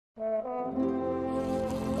Well,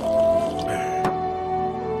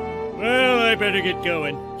 I better get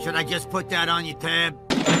going. Should I just put that on your tab?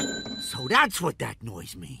 So that's what that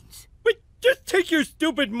noise means. But just take your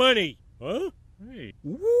stupid money. Huh? Hey.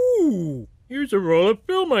 Ooh, here's a roll of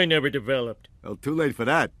film I never developed. Well, too late for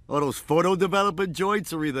that. All those photo development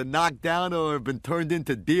joints are either knocked down or have been turned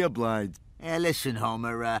into deer blinds. Listen,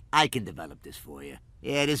 Homer, I can develop this for you.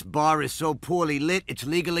 Yeah, this bar is so poorly lit, it's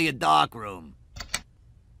legally a dark room.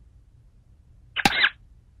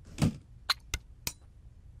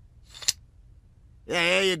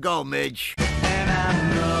 Yeah, here you go, Midge. And I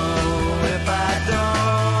know if I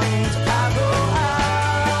don't, I'll go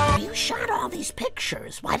out. You shot all these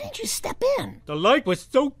pictures. Why didn't you step in? The light was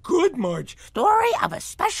so good, Marge. Story of a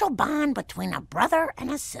special bond between a brother and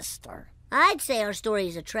a sister. I'd say our story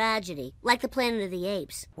is a tragedy, like the Planet of the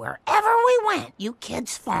Apes. Wherever we went, you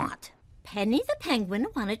kids fought. Penny the Penguin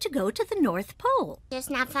wanted to go to the North Pole. Just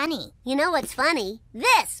not funny. You know what's funny?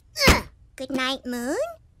 This. Good night, Moon.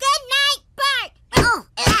 Good night, Bart. Oh,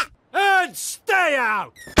 And stay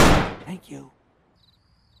out! Thank you.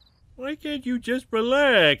 Why can't you just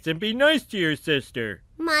relax and be nice to your sister?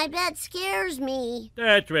 My bed scares me.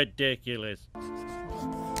 That's ridiculous. She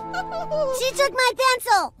took my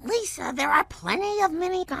pencil. Lisa, there are plenty of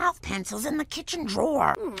mini golf pencils in the kitchen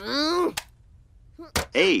drawer.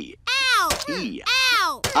 A. Ow! E.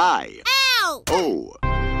 Ow! I. Ow! O.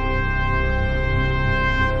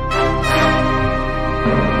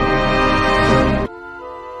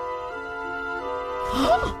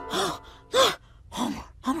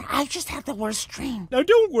 Homer, I just had the worst dream. Now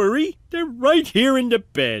don't worry, they're right here in the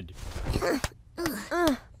bed.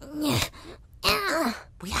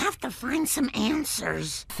 We have to find some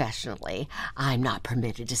answers. Professionally, I'm not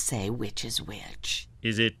permitted to say which is which.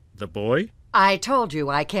 Is it the boy? I told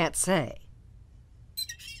you I can't say.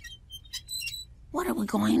 What are we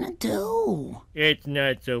going to do? It's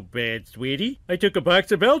not so bad, sweetie. I took a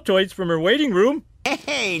box of Altoids from her waiting room.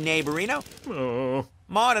 Hey, neighborino. Oh.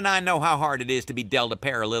 Maud and I know how hard it is to be dealt a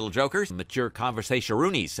pair of little jokers, mature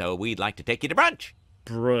conversationroonies, so we'd like to take you to brunch.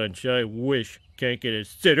 Brunch, I wish. Can't get a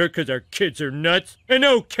sitter because our kids are nuts. And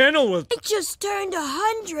no kennel will... I just turned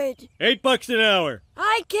 100. $8 an hour.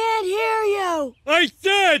 I can't hear you. I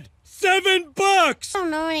said $7. I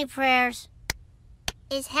don't know any prayers.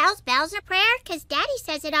 Is Hell's Bells a prayer? Because Daddy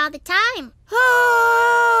says it all the time.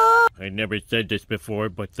 I never said this before,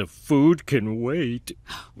 but the food can wait.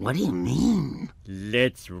 What do you mean?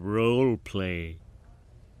 Let's role play.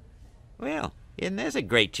 Well, isn't this a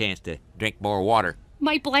great chance to drink more water?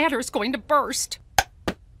 My bladder's going to burst.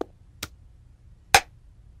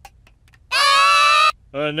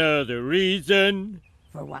 Another reason.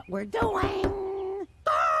 For what we're doing.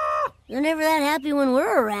 You're never that happy when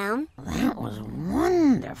we're around. That was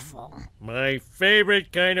wonderful. My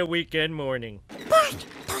favorite kind of weekend morning. Bart,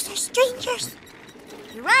 those are strangers.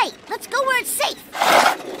 You're right. Let's go where it's safe.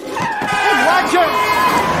 Watch it!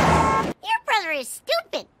 Your brother is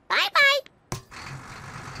stupid. Bye-bye.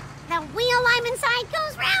 The wheel I'm inside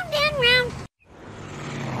goes round and round.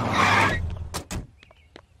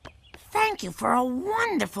 Thank you for a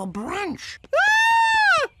wonderful brunch.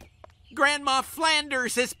 Grandma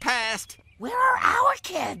Flanders has passed. Where are our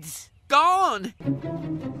kids? Gone.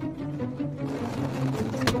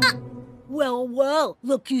 Well,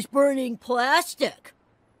 look who's burning plastic.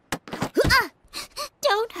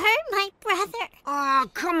 Don't hurt my brother. Aw,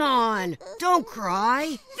 come on. Don't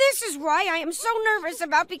cry. This is why I am so nervous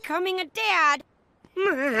about becoming a dad.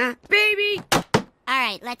 Baby! All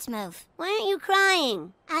right, let's move. Why aren't you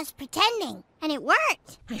crying? I was pretending, and it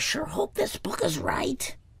worked. I sure hope this book is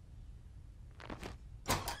right.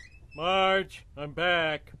 Marge, I'm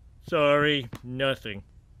back. Sorry, nothing.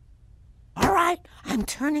 All right, I'm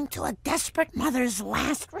turning to a desperate mother's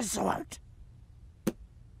last resort.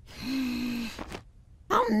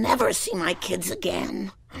 I'll never see my kids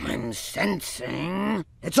again. I'm sensing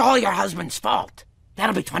it's all your husband's fault.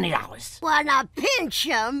 That'll be $20. Wanna pinch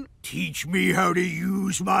him? Teach me how to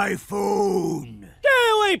use my phone. Stay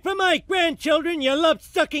away from my grandchildren, you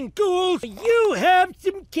love-sucking ghouls. You have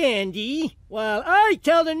some candy, while I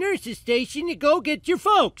tell the nurse's station to go get your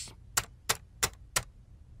folks.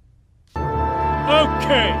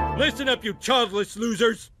 Okay, listen up, you childless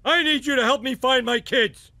losers. I need you to help me find my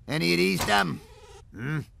kids. Any of these dumb?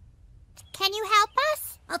 Can you help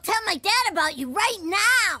us? I'll tell my dad about you right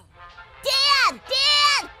now. Dad!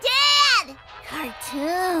 Dad! Dad!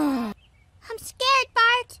 Cartoon. I'm scared,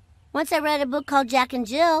 Bart. Once I read a book called Jack and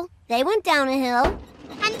Jill. They went down a hill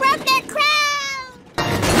and broke their crown.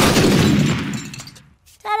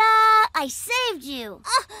 Ta-da! I saved you.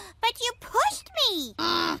 But you pushed me.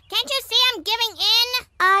 Can't you see I'm giving in?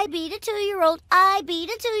 I beat a 2-year-old. I beat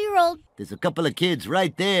a 2-year-old. There's a couple of kids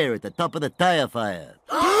right there at the top of the tire fire.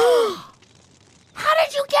 How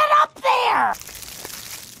did you get up there?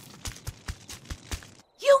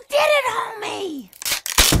 You did it, homie!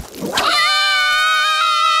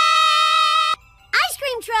 Ice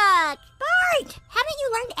cream truck! Bart, haven't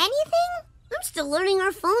you learned anything? I'm still learning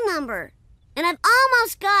our phone number. And I've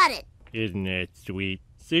almost got it. Isn't that sweet?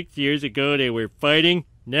 6 years ago they were fighting.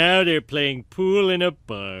 Now they're playing pool in a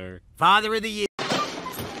bar. Father of the Year.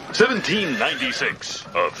 1796.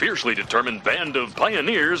 A fiercely determined band of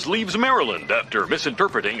pioneers leaves Maryland after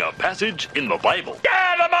misinterpreting a passage in the Bible.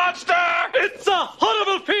 Yeah, the monster! It's a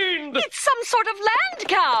horrible fiend! It's some sort of land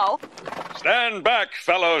cow! Stand back,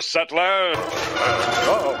 fellow settler!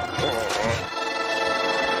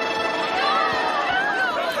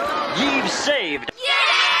 Ye've saved!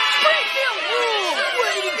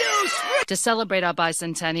 To celebrate our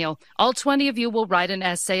bicentennial, all 20 of you will write an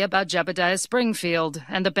essay about Jebediah Springfield,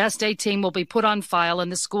 and the best 18 will be put on file in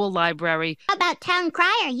the school library. How about town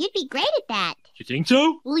crier? You'd be great at that. You think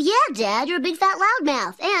so? Well, yeah, Dad. You're a big fat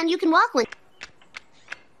loudmouth, and you can walk one.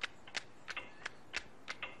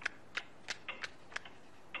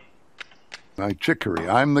 Hi, Chicory.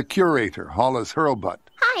 I'm the curator, Hollis Hurlbutt.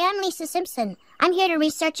 Hi, I'm Lisa Simpson. I'm here to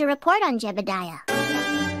research a report on Jebediah.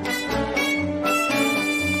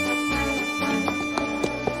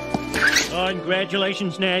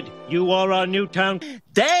 Congratulations, Ned. You are our new town...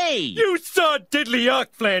 Day! You saw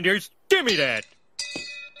diddly-ock, Flanders. Give me that.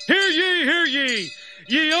 Hear ye, hear ye.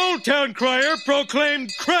 Ye old town crier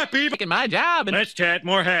proclaimed crappy... Taking my job and... Let's chat,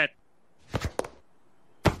 more hat.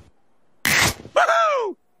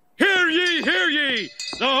 Woohoo! Hear ye, hear ye.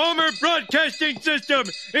 The Homer Broadcasting System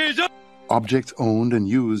is... Objects owned and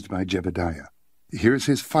used by Jebediah. Here's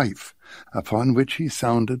his fife, upon which he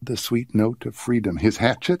sounded the sweet note of freedom. His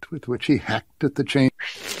hatchet, with which he hacked at the chain.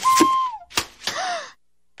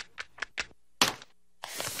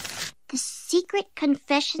 The Secret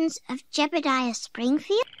Confessions of Jebediah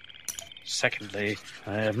Springfield? Secondly,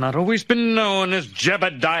 I have not always been known as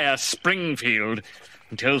Jebediah Springfield.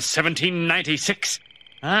 Until 1796,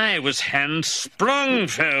 I was Hans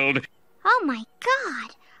Sprungfeld. Oh, my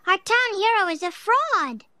God. Our town hero is a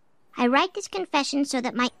fraud. I write this confession so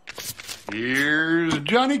that my... Here's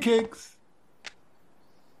Johnny Cakes.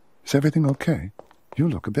 Is everything okay? You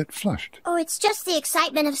look a bit flushed. Oh, it's just the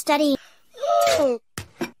excitement of studying.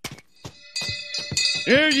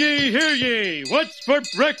 Hear ye, hear ye. What's for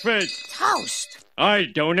breakfast? Toast. I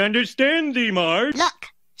don't understand thee, Marge. Look,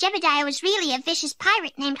 Jebediah was really a vicious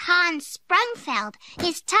pirate named Hans Sprungfeld.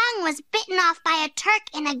 His tongue was bitten off by a Turk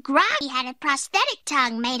in a grime. He had a prosthetic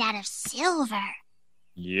tongue made out of silver.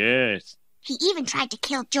 Yes. He even tried to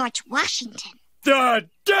kill George Washington. The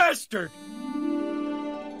dastard!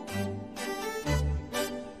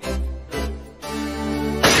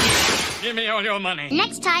 Give me all your money.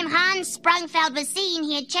 Next time Hans Sprungfeld was seen,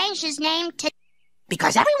 he had changed his name to...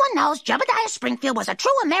 Because everyone knows Jebediah Springfield was a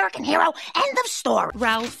true American hero. End of story.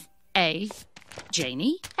 Ralph A.,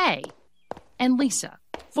 Janie A., and Lisa,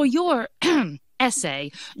 for your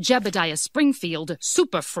essay, Jebediah Springfield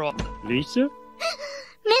Super Fraud. Lisa?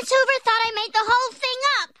 Miss Hoover thought I made the whole thing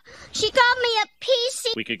up. She called me a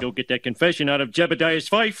PC. We could go get that confession out of Jebediah's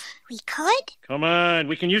fife. We could? Come on,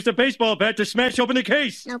 we can use the baseball bat to smash open the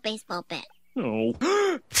case. No baseball bat. No.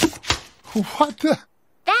 What the...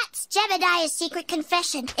 That's Jebediah's secret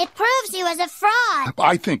confession. It proves he was a fraud.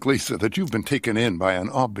 I think, Lisa, that you've been taken in by an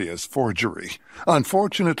obvious forgery.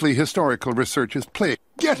 Unfortunately, historical research is plagued.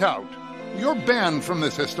 Get out! You're banned from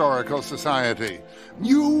this historical society.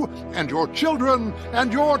 You and your children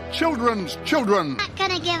and your children's children. I'm not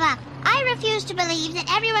gonna give up. I refuse to believe that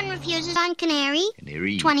everyone refuses on canary.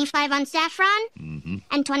 25 on saffron.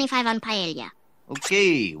 And 25 on paella.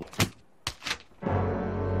 Okay.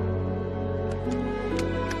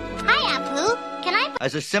 Hi, Apu. Can I...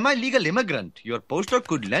 As a semi-legal immigrant, your poster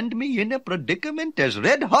could land me in a predicament as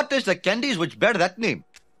red hot as the candies which bear that name.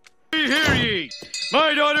 Hear ye!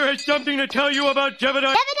 My daughter has something to tell you about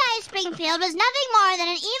Jebediah. Jebediah Springfield was nothing more than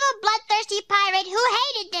an evil, bloodthirsty pirate who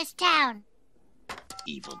hated this town.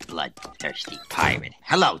 Evil, bloodthirsty pirate.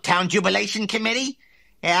 Hello, Town Jubilation Committee?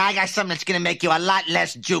 Yeah, I got something that's gonna make you a lot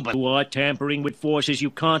less jubilant. You are tampering with forces you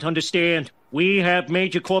can't understand. We have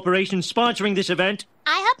major corporations sponsoring this event.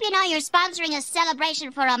 I hope you know you're sponsoring a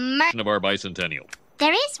celebration for a murder of our bicentennial.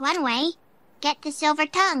 There is one way. Get the silver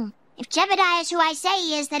tongue. If Jebediah is who I say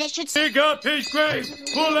he is, then it should... Dig up his grave!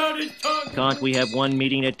 Pull out his tongue! Can't we have one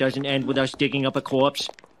meeting that doesn't end with us digging up a corpse?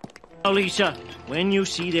 Now, Lisa, when you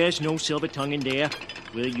see there's no silver tongue in there,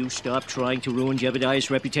 will you stop trying to ruin Jebediah's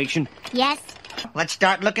reputation? Yes. Let's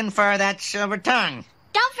start looking for that silver tongue.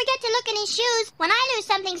 Don't forget to look in his shoes. When I lose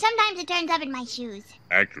something, sometimes it turns up in my shoes.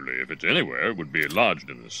 Actually, if it's anywhere, it would be lodged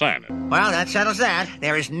in the sand. Well, that settles that.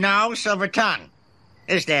 There is no silver tongue.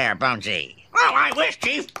 Is there, Bonesy? Oh, I wish,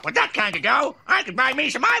 Chief. With that kind of dough, I could buy me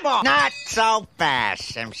some eyeballs. Not so fast,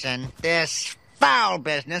 Simpson. This foul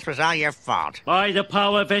business was all your fault. By the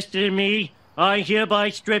power vested in me, I hereby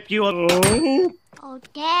strip you of... Oh,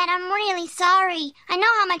 Dad, I'm really sorry. I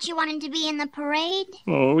know how much you wanted to be in the parade.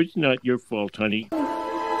 Oh, it's not your fault, honey.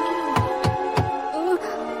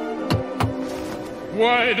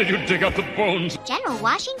 Why did you dig up the bones? General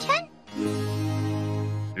Washington?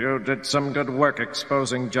 You did some good work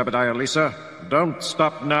exposing Jebediah, Lisa. Don't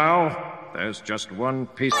stop now. There's just one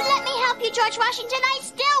piece... Oh, let me help you, George Washington. I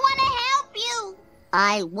still want to help you.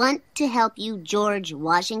 I want to help you, George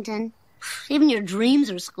Washington. Even your dreams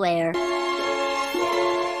are square.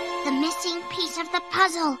 The missing piece of the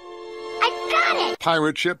puzzle. I got it!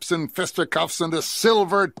 Pirate ships and fisticuffs and a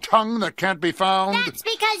silver tongue that can't be found. That's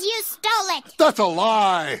because you stole it. That's a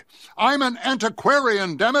lie. I'm an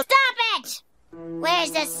antiquarian, damn it. Stop it!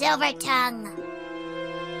 Where's the silver tongue?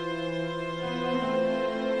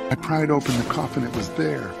 I pried open the coffin. It was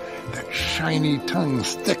there. That shiny tongue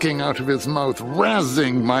sticking out of his mouth,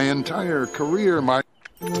 razzing my entire career.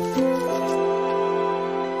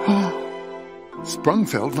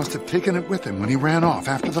 Sprungfeld must have taken it with him when he ran off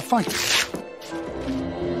after the fight.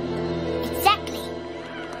 Exactly.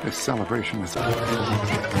 This celebration was... Stop!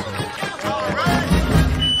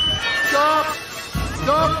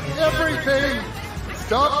 Stop everything!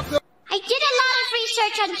 Stop the... I did a lot of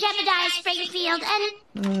research on Jebediah Springfield,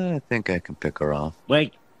 and... I think I can pick her off.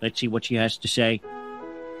 Wait, let's see what she has to say.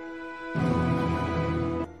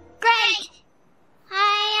 Great!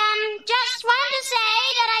 I, just wanted to say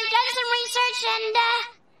that I've done some research, and,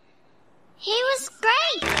 he was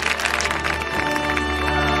great.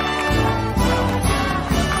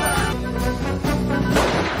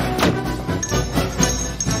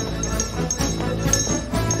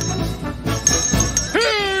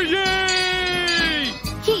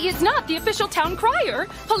 He is not the official town crier.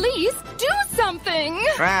 Police, do something!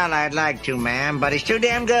 Well, I'd like to, ma'am, but he's too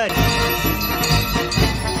damn good.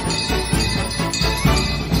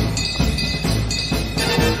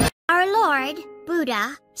 Our Lord,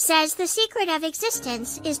 Buddha, says the secret of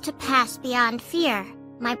existence is to pass beyond fear.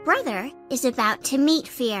 My brother is about to meet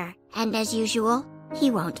fear, and as usual, he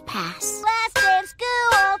won't pass. Last day of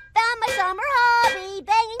school, found my summer hobby,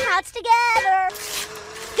 banging hots together.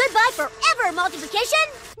 Goodbye forever, multiplication!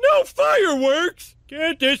 No fireworks!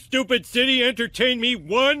 Can't this stupid city entertain me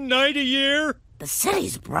one night a year? The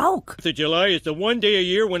city's broke. 4th of July is the one day a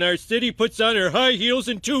year when our city puts on her high heels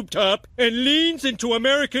and tube top and leans into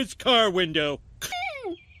America's car window.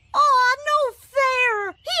 Aw, no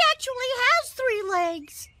fair! He actually has 3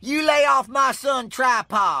 legs. You lay off my son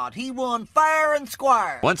tripod. He won fair and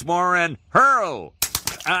square. Once more and hurl!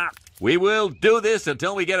 We will do this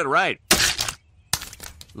until we get it right.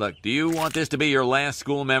 Look, do you want this to be your last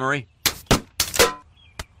school memory?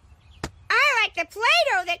 I like the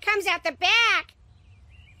Play-Doh that comes out the back.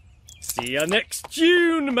 See you next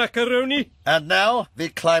June, macaroni. And now, the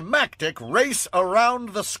climactic race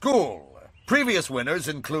around the school. Previous winners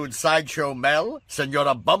include Sideshow Mel,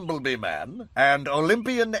 Senora Bumblebee Man, and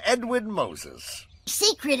Olympian Edwin Moses.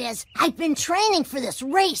 Secret is, I've been training for this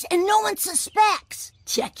race and no one suspects.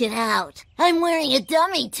 Check it out. I'm wearing a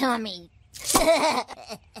dummy tummy.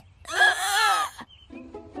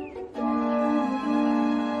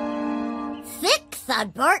 Thick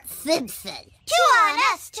thud Bart Simpson. 2 on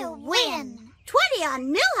us to win. 20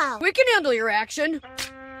 on Millhouse. We can handle your action.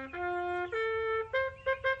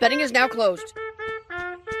 Betting is now closed.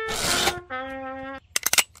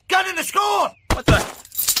 Gun in the score! What the?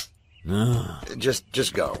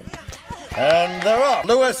 Just go. And they're off.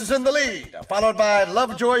 Lewis is in the lead, followed by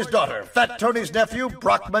Lovejoy's daughter, Fat Tony's nephew,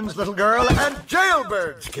 Brockman's little girl, and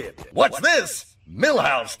Jailbird's kid. What's this?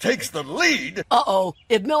 Millhouse takes the lead. Uh-oh.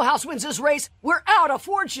 If Millhouse wins this race, we're out a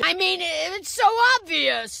fortune. I mean, it's so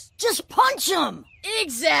obvious. Just punch him.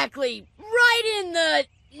 Exactly. Right in the...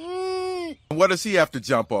 What does he have to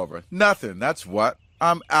jump over? Nothing, that's what.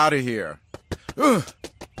 I'm out of here.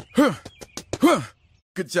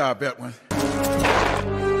 Good job, Edwin.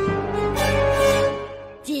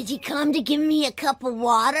 Did you come to give me a cup of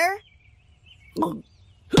water?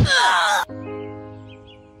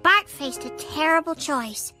 Bart faced a terrible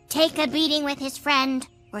choice. Take a beating with his friend,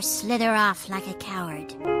 or slither off like a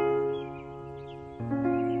coward.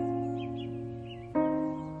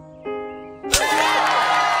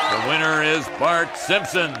 The winner is Bart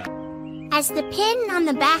Simpson. As the pin on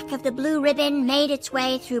the back of the blue ribbon made its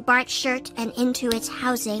way through Bart's shirt and into its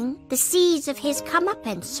housing, the seeds of his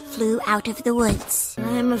comeuppance flew out of the woods.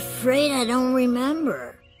 I'm afraid I don't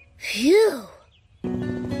remember. Phew.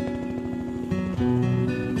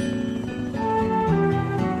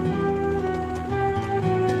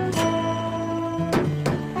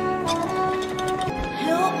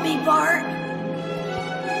 Help me, Bart.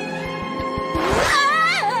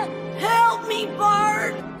 Ah! Help me,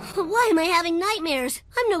 Bart. Why am I having nightmares?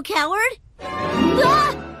 I'm no coward.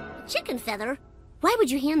 Ah! Chicken feather? Why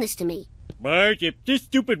would you hand this to me? Bart, if this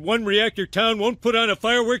stupid one-reactor town won't put on a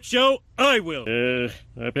fireworks show, I will.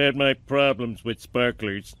 I've had my problems with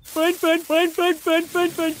sparklers. Fun, fun, fun, fun, fun, fun,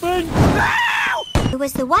 fun, fun. It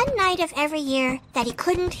was the one night of every year that he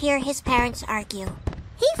couldn't hear his parents argue.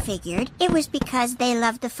 He figured it was because they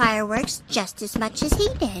loved the fireworks just as much as he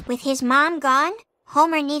did. With his mom gone,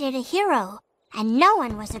 Homer needed a hero, and no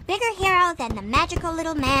one was a bigger hero than the magical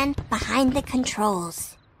little man behind the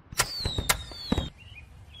controls.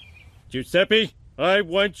 Giuseppe, I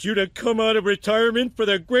want you to come out of retirement for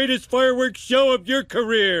the greatest fireworks show of your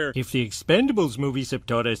career. If the Expendables movies have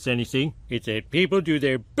taught us anything, it's that people do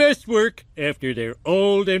their best work after they're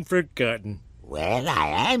old and forgotten. Well,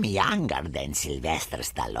 I am younger than Sylvester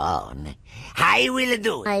Stallone. I will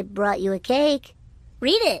do it. I brought you a cake.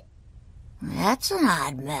 Read it. That's an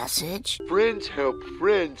odd message. Friends help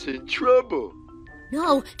friends in trouble.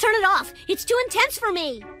 No, turn it off. It's too intense for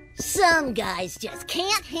me. Some guys just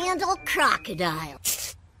can't handle crocodile.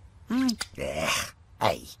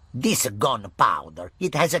 Hey, this gunpowder,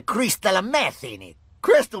 it has a crystal of meth in it.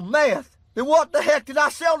 Crystal meth? Then what the heck did I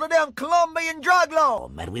sell to them Colombian drug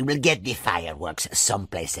lords? But we will get the fireworks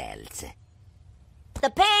someplace else. The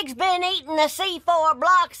pig's been eating the C4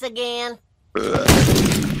 blocks again.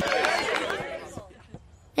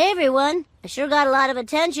 Hey, everyone. I sure got a lot of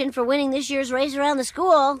attention for winning this year's race around the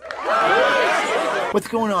school. What's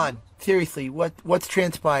going on? Seriously, what's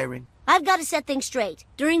transpiring? I've got to set things straight.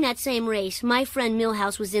 During that same race, my friend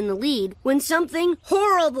Milhouse was in the lead when something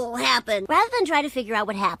horrible happened. Rather than try to figure out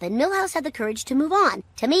what happened, Milhouse had the courage to move on.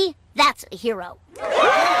 To me, that's a hero.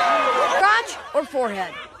 Crotch or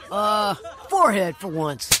forehead? Forehead for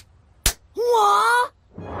once. What?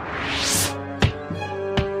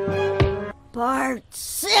 Bart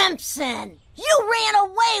Simpson! You ran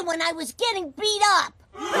away when I was getting beat up!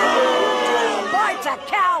 Bart's a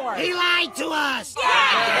coward! He lied to us!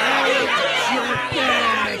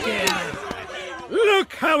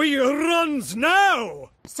 Look how he runs now!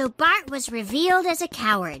 So Bart was revealed as a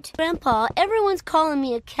coward. Grandpa, everyone's calling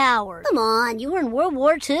me a coward. Come on, you were in World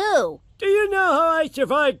War II. Do you know how I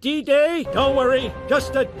survived D-Day? Don't worry,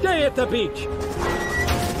 just a day at the beach.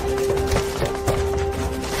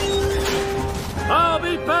 I'll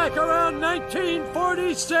be back around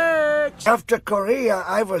 1946! After Korea,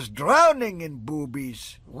 I was drowning in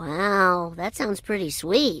boobies. Wow, that sounds pretty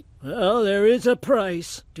sweet. Well, there is a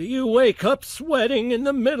price. Do you wake up sweating in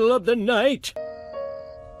the middle of the night?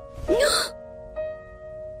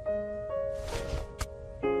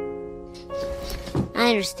 I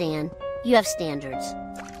understand. You have standards.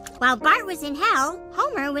 While Bart was in hell,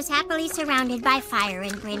 Homer was happily surrounded by fire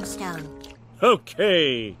and brimstone.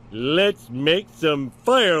 Okay, let's make some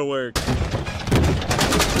fireworks.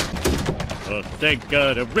 Oh, thank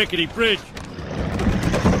God, a rickety bridge.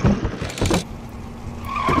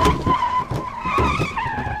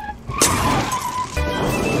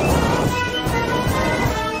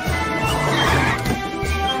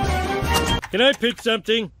 Can I pitch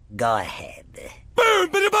something? Go ahead. Boom,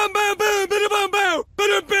 bada-bum, boom, boom, bada-bum, boom,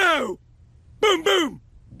 bada-boom, boom, boom.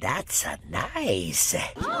 That's a nice.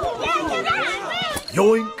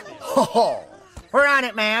 Yoink! Ho ho! We're on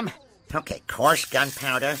it, ma'am. Okay, coarse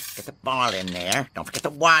gunpowder. Get the ball in there. Don't forget the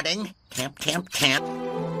wadding. Tamp, tamp, tamp.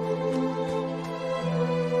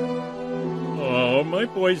 Oh, my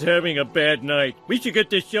boy's having a bad night. We should get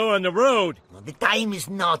this show on the road. Well, the time is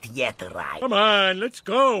not yet right. Come on, let's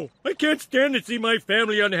go. I can't stand to see my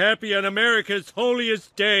family unhappy on America's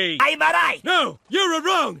holiest day. I'm right. No, you're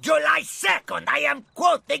wrong. July 2nd, I am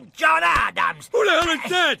quoting John Adams. Who the hell is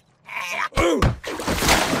that?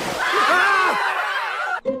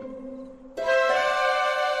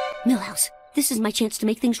 Milhouse, this is my chance to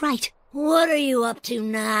make things right. What are you up to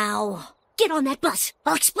now? Get on that bus.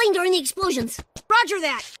 I'll explain during the explosions. Roger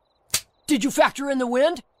that. Did you factor in the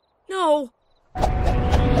wind? No.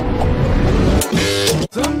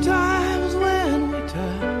 Sometimes when we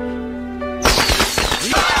touch.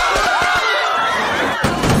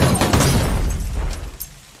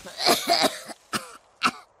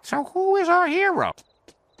 So who is our hero?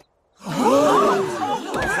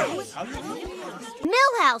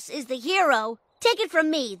 Millhouse is the hero. Take it from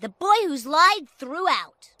me, the boy who's lied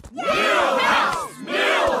throughout. Millhouse!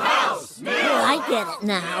 Millhouse! Oh, I get it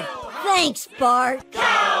now. Thanks, Bart.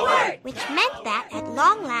 Coward! Which meant that, at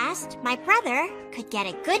long last, my brother could get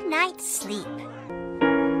a good night's sleep.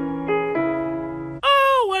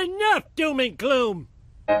 Oh, enough doom and gloom!